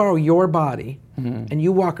 can I borrow your body, and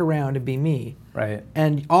you walk around and be me, right?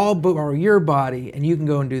 And I'll borrow your body and you can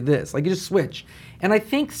go and do this. Like you just switch. And I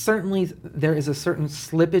think certainly there is a certain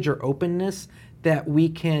slippage or openness that we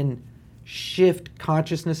can shift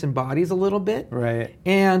consciousness and bodies a little bit. Right.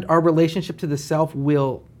 And our relationship to the self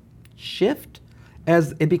will shift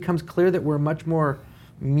as it becomes clear that we're much more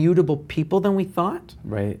mutable people than we thought.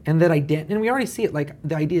 Right. And that and we already see it, like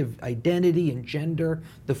the idea of identity and gender,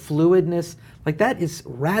 the fluidness, like that is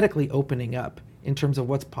radically opening up in terms of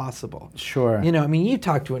what's possible. Sure. You know, I mean, you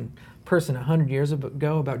talked to a person 100 years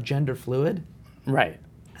ago about gender fluid. Right.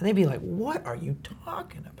 And they'd be like, what are you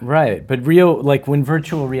talking about? Right, but when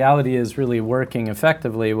virtual reality is really working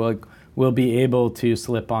effectively, we'll be able to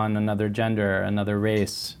slip on another gender, another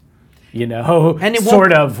race, you know, and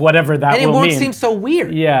sort of, whatever that will mean. And it won't seem so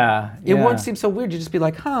weird. Yeah. It won't seem so weird. You just be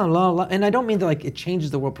like, huh, la, la. And I don't mean that like it changes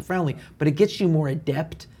the world profoundly, but it gets you more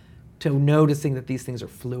adept to noticing that these things are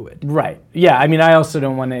fluid. Right. Yeah. I mean, I also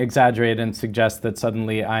don't want to exaggerate and suggest that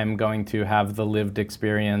suddenly I'm going to have the lived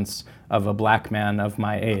experience of a black man of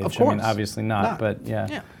my age. Of course. I mean, obviously not. But yeah.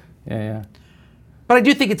 Yeah. Yeah. But I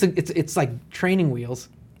do think it's like training wheels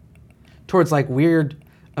towards like weird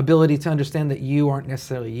ability to understand that you aren't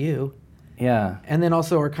necessarily you. Yeah. And then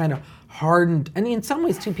also are kind of hardened. I mean, in some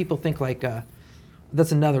ways too, people think like,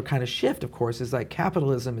 that's another kind of shift, of course, is like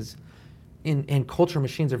capitalism is, and culture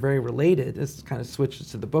machines are very related. This kind of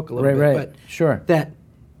switches to the book a little bit. Right. But Sure. that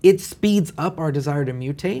it speeds up our desire to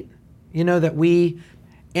mutate,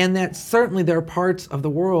 and that certainly there are parts of the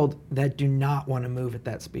world that do not want to move at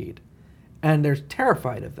that speed. And they're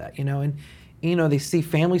terrified of that, and they see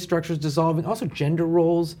family structures dissolving, also gender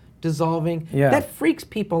roles dissolving. Yeah. That freaks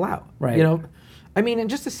people out. Right. I mean, and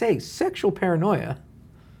just to say, sexual paranoia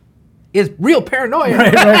is real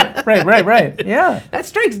paranoia. Right. Yeah. That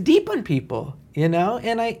strikes deep on people,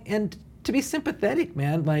 and to be sympathetic,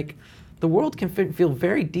 man, like the world can feel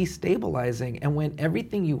very destabilizing, and when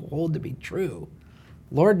everything you hold to be true,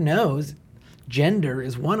 Lord knows, gender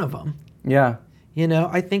is one of them. Yeah.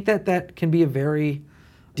 I think that can be a very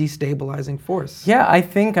destabilizing force. Yeah, I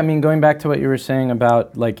think, going back to what you were saying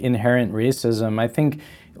about like inherent racism, I think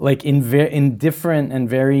like in different and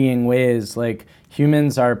varying ways, like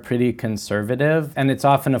humans are pretty conservative, and it's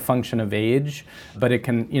often a function of age, but it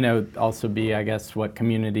can, also be, I guess, what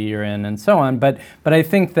community you're in and so on. But I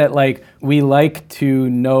think that like we like to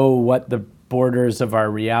know what the borders of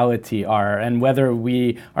our reality are, and whether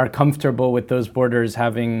we are comfortable with those borders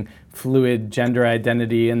having fluid gender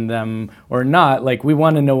identity in them or not, like we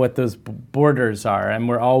want to know what those borders are, and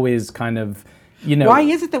we're always kind of, Why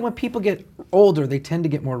is it that when people get older, they tend to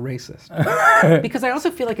get more racist? Because I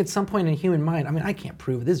also feel like at some point in the human mind, I can't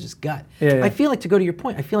prove it, this is just gut. Yeah. I feel like, to go to your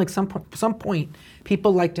point, I feel like some point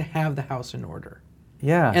people like to have the house in order.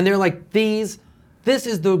 Yeah. And they're like, this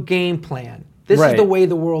is the game plan. This Right. is the way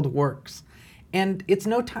the world works. And it's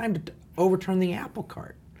no time to overturn the apple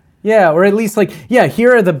cart. Yeah, or at least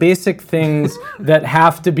here are the basic things that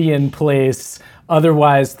have to be in place,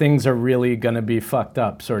 otherwise things are really going to be fucked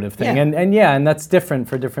up, sort of thing. Yeah. And that's different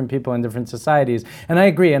for different people in different societies. And I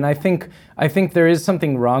agree, and I think there is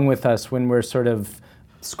something wrong with us when we're sort of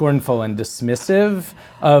scornful and dismissive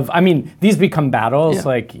of, these become battles, Yeah.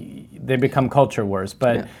 like they become culture wars,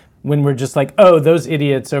 but when we're just like, oh, those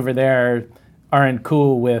idiots over there aren't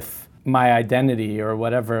cool with my identity or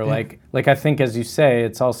whatever, like I think, as you say,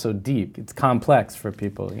 it's also deep, it's complex for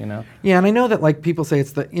people, Yeah, and I know that like people say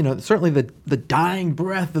it's the, certainly the dying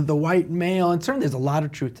breath of the white male, and certainly there's a lot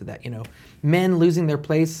of truth to that, men losing their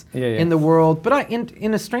place in the world. But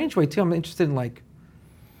in a strange way too, I'm interested in like,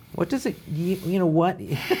 what does it,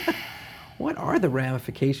 what are the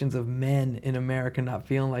ramifications of men in America not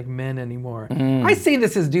feeling like men anymore? I say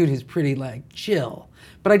this as a dude who's pretty like chill,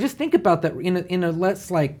 but I just think about that in a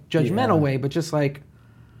less like judgmental way, but just like,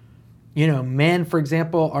 men, for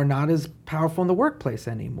example, are not as powerful in the workplace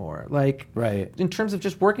anymore. Like, right. In terms of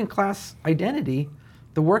just working class identity,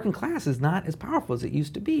 the working class is not as powerful as it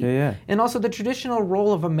used to be. Yeah. And also the traditional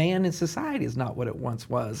role of a man in society is not what it once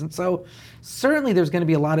was. And so certainly there's going to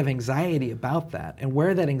be a lot of anxiety about that. And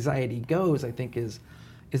where that anxiety goes, I think, is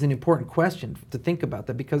an important question to think about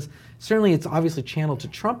that, because certainly it's obviously channeled to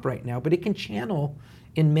Trump right now, but it can channel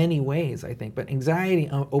in many ways, I think. But anxiety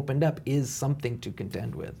opened up is something to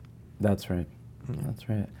contend with. That's right. That's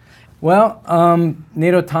right. Well,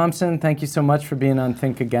 Nato Thompson, thank you so much for being on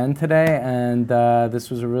Think Again today, and this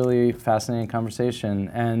was a really fascinating conversation.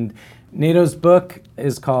 And Nato's book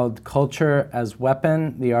is called Culture as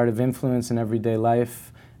Weapon, The Art of Influence in Everyday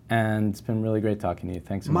Life, and it's been really great talking to you.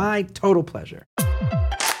 Thanks so much. My total pleasure.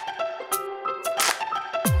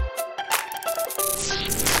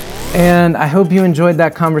 And I hope you enjoyed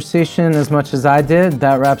that conversation as much as I did.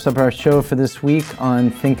 That wraps up our show for this week on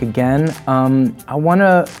Think Again. I want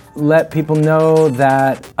to let people know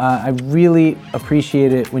that I really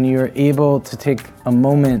appreciate it when you're able to take a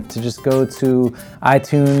moment to just go to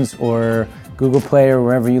iTunes or Google Play or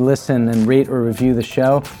wherever you listen and rate or review the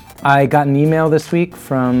show. I got an email this week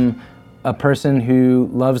from a person who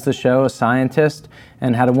loves the show, a scientist,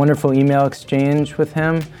 and had a wonderful email exchange with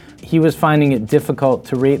him. He was finding it difficult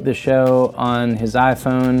to rate the show on his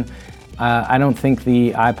iPhone. I don't think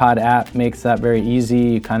the iPod app makes that very easy.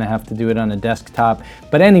 You kind of have to do it on a desktop.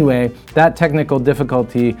 But anyway, that technical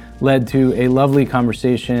difficulty led to a lovely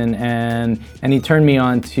conversation, and he turned me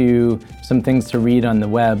on to some things to read on the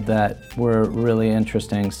web that were really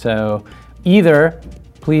interesting. So either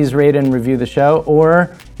please rate and review the show,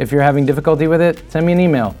 or if you're having difficulty with it, send me an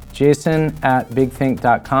email,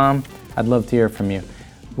 jason@bigthink.com. I'd love to hear from you.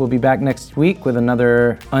 We'll be back next week with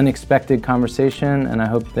another unexpected conversation, and I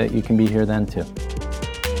hope that you can be here then too.